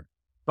smarter.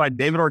 That's why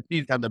David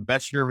Ortiz had the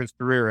best year of his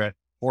career at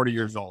 40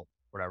 years old,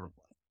 whatever it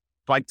was.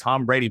 That's why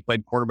Tom Brady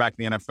played quarterback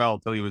in the NFL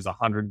until he was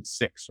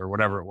 106 or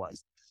whatever it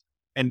was.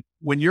 And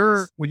when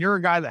you're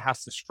a guy that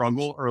has to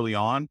struggle early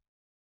on,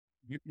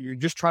 you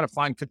just try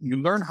to you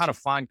learn how to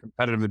find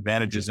competitive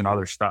advantages in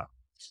other stuff.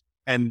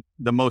 And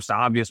the most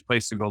obvious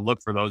place to go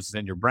look for those is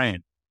in your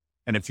brain.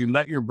 And if you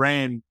let your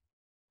brain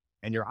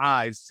and your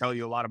eyes tell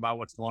you a lot about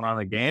what's going on in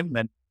the game,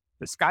 then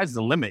the sky's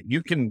the limit.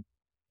 You can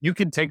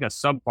take a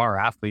subpar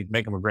athlete and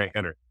make him a great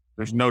hitter.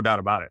 There's no doubt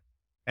about it.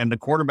 And the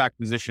quarterback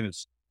position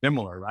is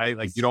similar, right?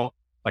 Like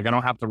I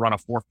don't have to run a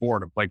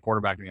 4.4 to play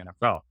quarterback in the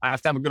NFL. I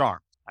have to have a good arm.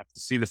 I have to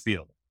see the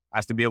field. I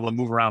have to be able to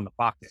move around the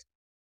pocket.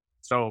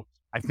 So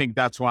I think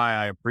that's why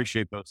I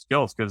appreciate those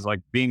skills, because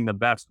like being the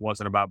best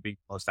wasn't about being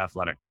most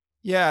athletic.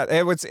 Yeah,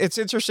 it's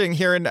interesting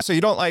hearing. So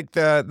you don't like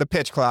the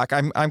pitch clock.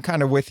 I'm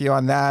kind of with you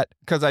on that,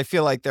 because I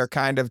feel like they're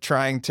kind of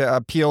trying to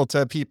appeal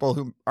to people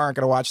who aren't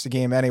going to watch the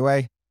game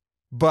anyway.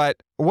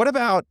 But what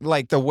about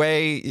like the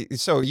way,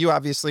 so you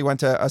obviously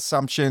went to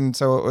Assumption,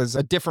 so it was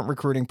a different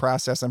recruiting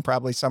process than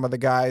probably some of the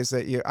guys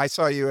I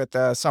saw you at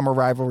the Summer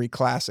Rivalry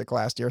Classic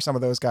last year. Some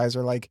of those guys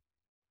are like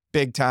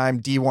big time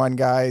D1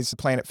 guys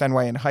playing at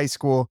Fenway in high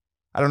school.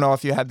 I don't know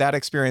if you had that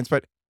experience,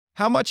 but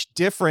how much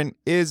different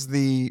is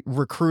the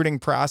recruiting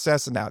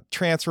process and now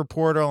transfer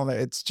portal? And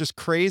it's just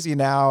crazy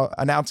now,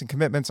 announcing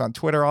commitments on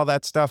Twitter, all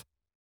that stuff.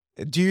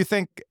 Do you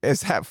think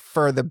is that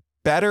for the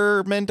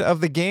betterment of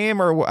the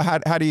game, or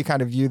how do you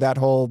kind of view that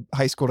whole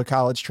high school to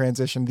college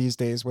transition these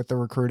days with the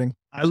recruiting?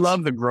 I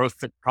love the growth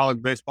that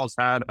college baseball's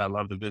had. I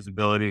love the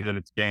visibility that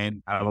it's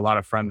gained. I have a lot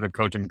of friends that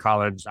coach in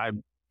college. I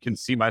can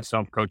see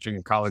myself coaching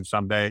in college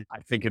someday. I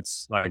think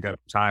it's like a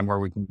time where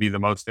we can be the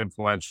most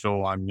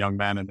influential on young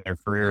men in their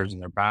careers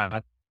and their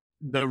path.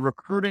 The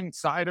recruiting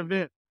side of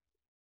it,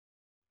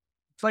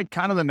 it's like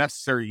kind of the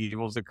necessary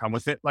evils that come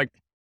with it. Like,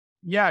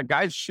 yeah,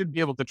 guys should be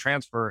able to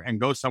transfer and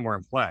go somewhere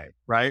and play,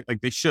 right?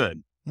 Like they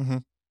should. Mm-hmm.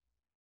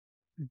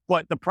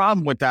 But the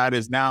problem with that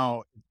is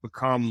now it's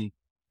become,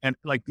 and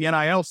like the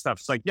NIL stuff,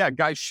 it's like, yeah,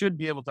 guys should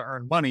be able to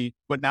earn money,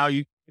 but now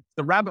it's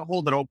the rabbit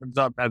hole that opens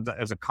up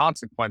as a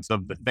consequence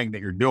of the thing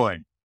that you're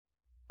doing.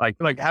 Like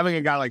having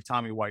a guy like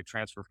Tommy White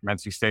transfer from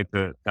NC State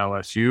to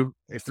LSU,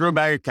 they threw a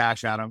bag of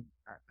cash at him.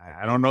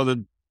 I don't know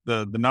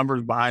the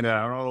numbers behind it.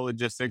 I don't know the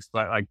logistics,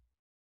 but like,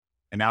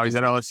 and now he's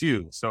at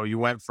LSU. So you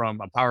went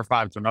from a Power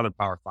 5 to another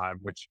Power 5,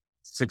 which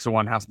 6 of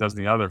one, half a dozen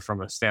the other,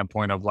 from a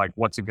standpoint of like,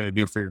 what's it going to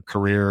do for your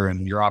career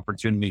and your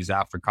opportunities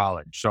after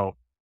college? So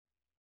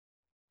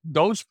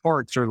those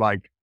parts are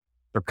like,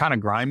 they're kind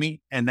of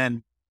grimy. And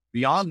then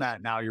beyond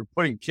that, now you're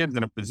putting kids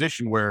in a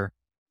position where,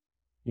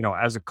 you know,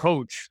 as a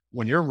coach,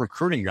 when you're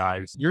recruiting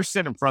guys, you're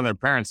sitting in front of their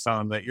parents telling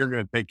them that you're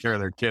going to take care of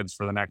their kids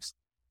for the next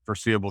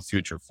foreseeable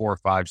future, 4,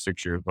 5,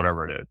 6 years,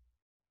 whatever it is.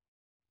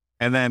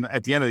 And then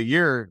at the end of the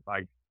year,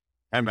 like,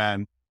 hey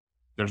man,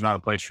 there's not a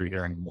place for you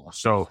here anymore.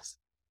 So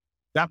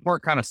that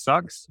part kind of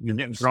sucks. You're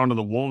getting thrown to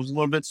the wolves a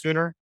little bit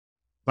sooner.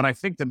 But I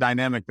think the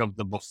dynamic of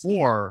the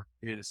before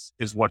is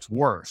what's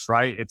worse,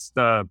 right? It's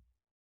the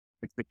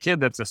kid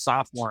that's a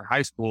sophomore in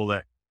high school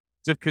that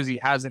just because he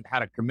hasn't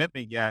had a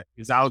commitment yet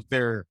is out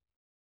there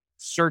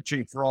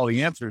searching for all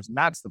the answers. And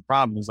that's the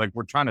problem, is like,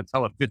 we're trying to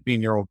tell a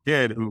 15-year-old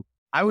kid who,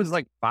 I was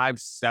like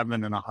 5'7"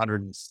 and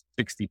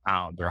 160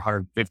 pounds or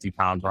 150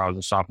 pounds when I was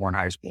a sophomore in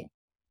high school.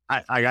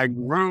 I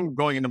grew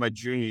going into my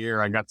junior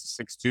year. I got to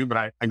 6'2",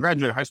 but I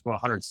graduated high school at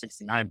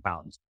 169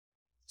 pounds.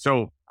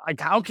 So like,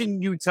 how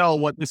can you tell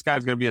what this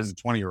guy's going to be as a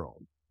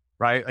 20-year-old,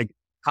 right? Like,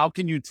 how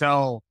can you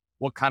tell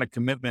what kind of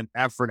commitment,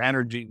 effort,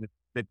 energy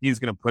that he's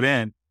going to put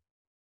in?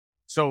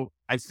 So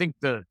I think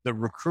the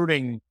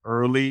recruiting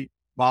early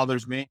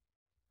bothers me.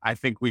 I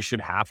think we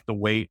should have to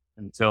wait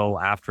until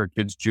after a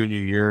kid's junior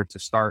year to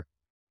start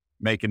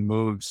making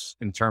moves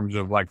in terms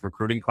of like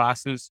recruiting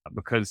classes,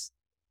 because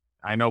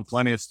I know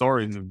plenty of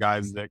stories of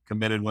guys that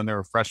committed when they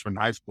were freshmen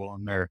in high school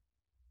and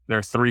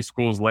they're 3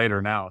 schools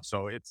later now.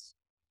 So it's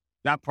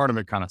that part of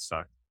it kind of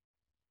sucks.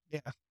 Yeah.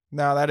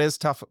 No, that is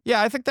tough.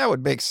 Yeah, I think that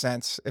would make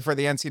sense for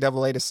the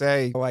NCAA to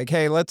say like,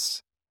 hey,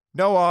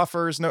 no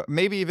offers,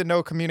 maybe even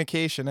no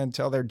communication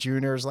until they're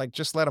juniors. Like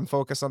just let them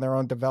focus on their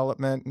own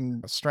development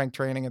and strength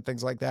training and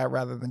things like that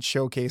rather than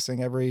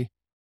showcasing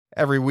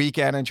every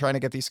weekend and trying to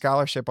get these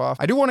scholarship off.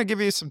 I do want to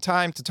give you some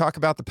time to talk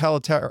about the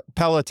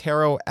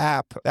Pelotero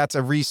app. That's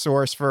a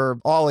resource for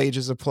all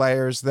ages of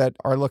players that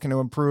are looking to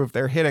improve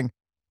their hitting.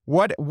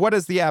 What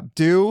does the app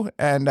do,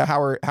 and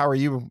how are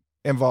you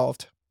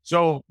involved?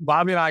 So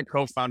Bobby and I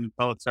co-founded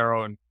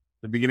Pelotero in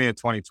the beginning of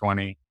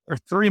 2020. There are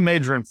 3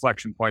 major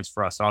inflection points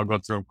for us, and I'll go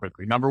through them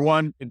quickly. Number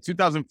 1, in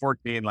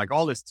 2014, like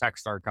all this tech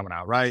started coming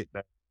out, right?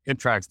 The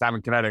Intrax,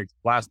 Diamond Kinetics,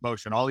 Blast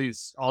Motion, all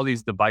these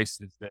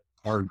devices that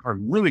are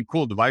really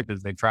cool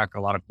devices. They track a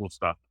lot of cool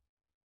stuff.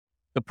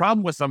 The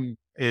problem with them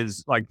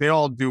is like they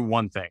all do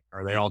one thing,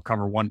 or they all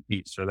cover one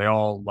piece, or they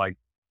all like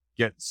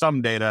get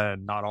some data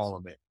and not all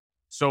of it.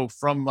 So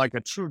from like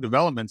a true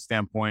development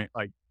standpoint,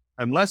 like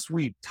unless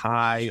we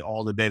tie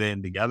all the data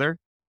in together, it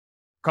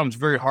becomes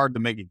very hard to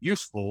make it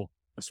useful,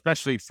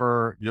 especially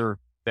for your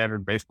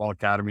standard baseball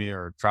academy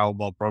or travel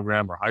ball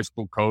program or high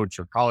school coach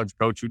or college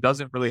coach who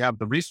doesn't really have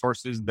the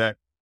resources that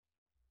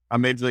a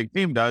major league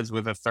team does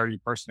with a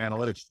 30-person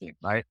analytics team,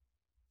 right?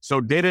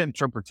 So data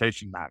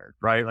interpretation matters,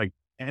 right? Like,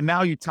 and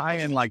now you tie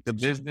in like the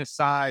business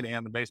side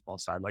and the baseball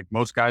side. Like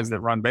most guys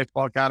that run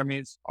baseball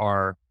academies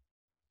are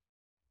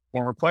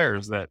former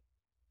players that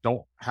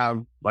don't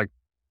have like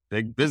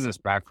big business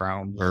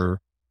background or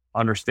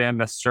understand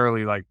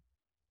necessarily like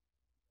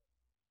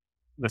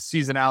the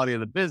seasonality of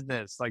the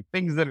business, like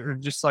things that are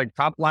just like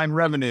top line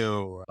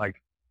revenue,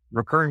 like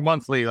recurring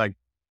monthly, like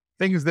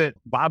things that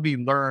Bobby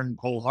learned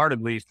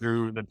wholeheartedly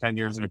through the 10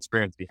 years of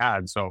experience he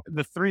had. So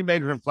the 3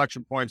 major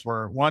inflection points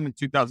were 1, in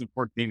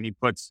 2014, he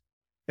puts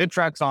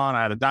Intrax on.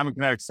 I had a Diamond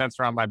Kinetics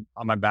sensor on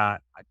my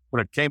bat. I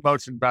put a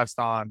K-Motion vest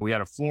on. We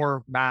had a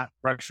floor mat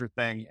pressure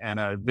thing and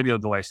a video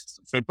delay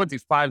system. So he put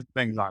these 5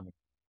 things on me.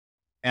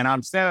 And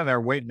I'm standing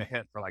there waiting to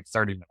hit for like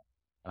 30 minutes.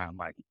 And I'm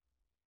like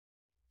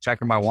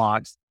checking my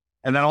watch.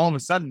 And then all of a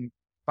sudden,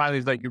 finally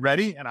he's like, "You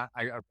ready?" And I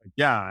was like,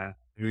 yeah,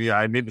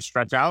 I need to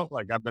stretch out.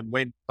 Like I've been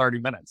waiting 30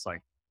 minutes. Like,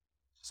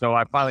 so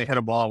I finally hit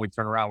a ball and we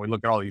turn around, we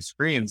look at all these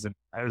screens and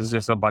there's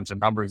just a bunch of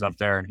numbers up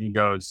there. And he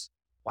goes,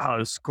 "Wow,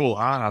 this is cool,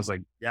 huh?" And I was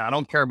like, "Yeah, I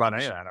don't care about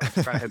any of that.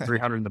 I'm trying to hit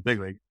 300 in the big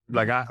league.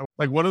 Like,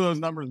 what do those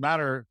numbers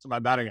matter to my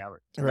batting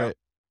average?" Right. Know?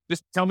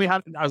 Just tell me how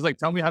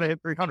to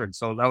hit 300.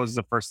 So that was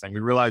the first thing.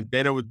 We realized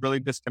data was really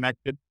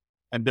disconnected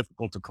and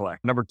difficult to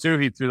collect. Number 2,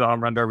 he threw the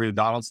home run derby to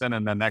Donaldson.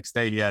 And the next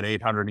day he had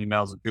 800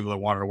 emails of people that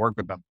wanted to work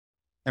with him.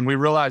 And we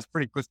realized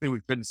pretty quickly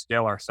we couldn't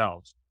scale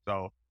ourselves.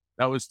 So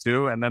that was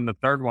 2. And then the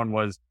third one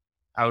was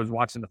I was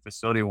watching the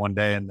facility one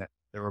day and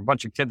there were a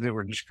bunch of kids that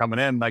were just coming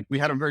in. Like we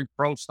had a very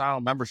pro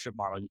style membership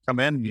model. You come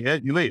in, you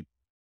hit, you leave.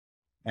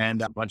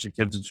 And a bunch of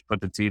kids just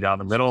put the tee down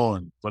the middle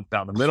and flip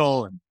down the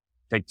middle and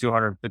take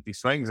 250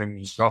 swings and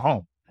you go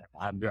home.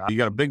 You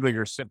got a big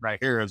leaguer sitting right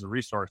here as a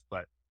resource,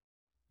 but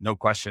no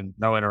question,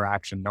 no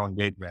interaction, no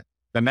engagement.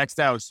 The next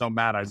day I was so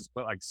mad, I just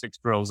put like 6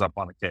 drills up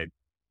on the cage.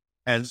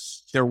 And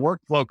their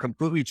workflow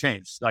completely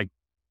changed. Like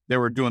they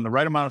were doing the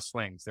right amount of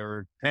swings. They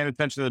were paying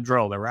attention to the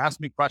drill. They were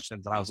asking me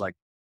questions. And I was like,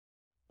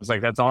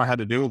 that's all I had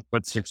to do,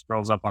 put 6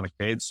 drills up on a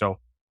cage. So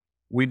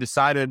we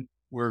decided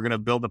we were going to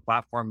build a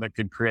platform that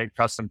could create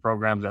custom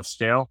programs at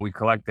scale. We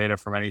collect data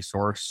from any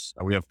source.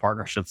 We have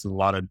partnerships with a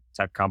lot of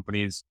tech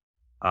companies.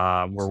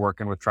 We're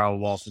working with travel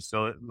ball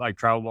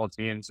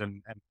teams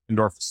and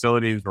indoor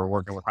facilities. We're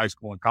working with high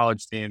school and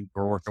college teams.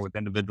 We're working with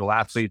individual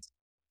athletes.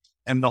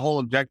 And the whole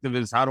objective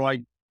is how do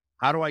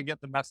I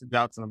get the message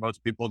out to the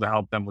most people to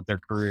help them with their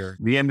career?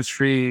 The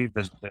industry,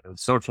 the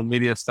social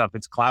media stuff,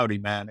 it's cloudy,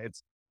 man.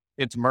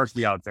 It's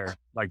murky out there.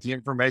 Like the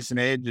information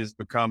age has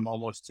become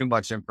almost too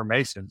much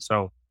information.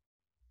 So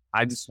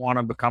I just want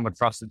to become a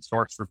trusted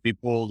source for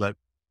people that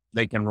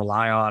they can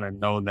rely on and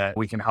know that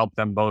we can help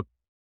them both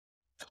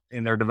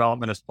in their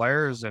development as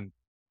players and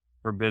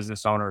for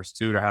business owners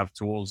too, to have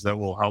tools that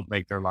will help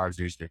make their lives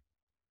easier.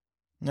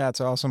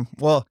 That's awesome.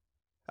 Well,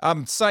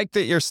 I'm psyched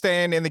that you're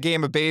staying in the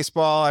game of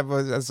baseball. I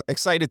was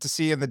excited to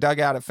see you in the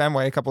dugout at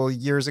Fenway a couple of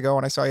years ago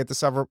when I saw you at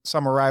the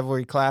Summer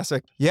Rivalry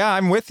Classic. Yeah,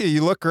 I'm with you.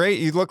 You look great.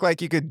 You look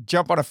like you could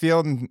jump on a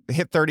field and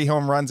hit 30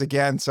 home runs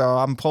again. So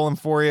I'm pulling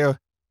for you.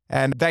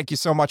 And thank you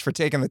so much for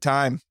taking the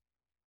time.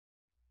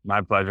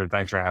 My pleasure.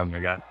 Thanks for having me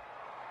again.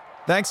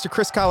 Thanks to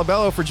Chris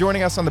Colabello for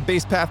joining us on the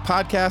Base Path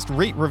Podcast.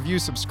 Rate, review,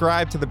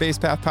 subscribe to the Base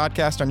Path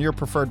Podcast on your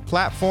preferred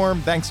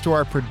platform. Thanks to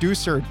our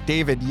producer,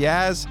 David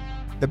Yaz.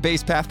 The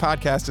Base Path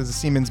Podcast is a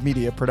Siemens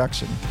Media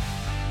production.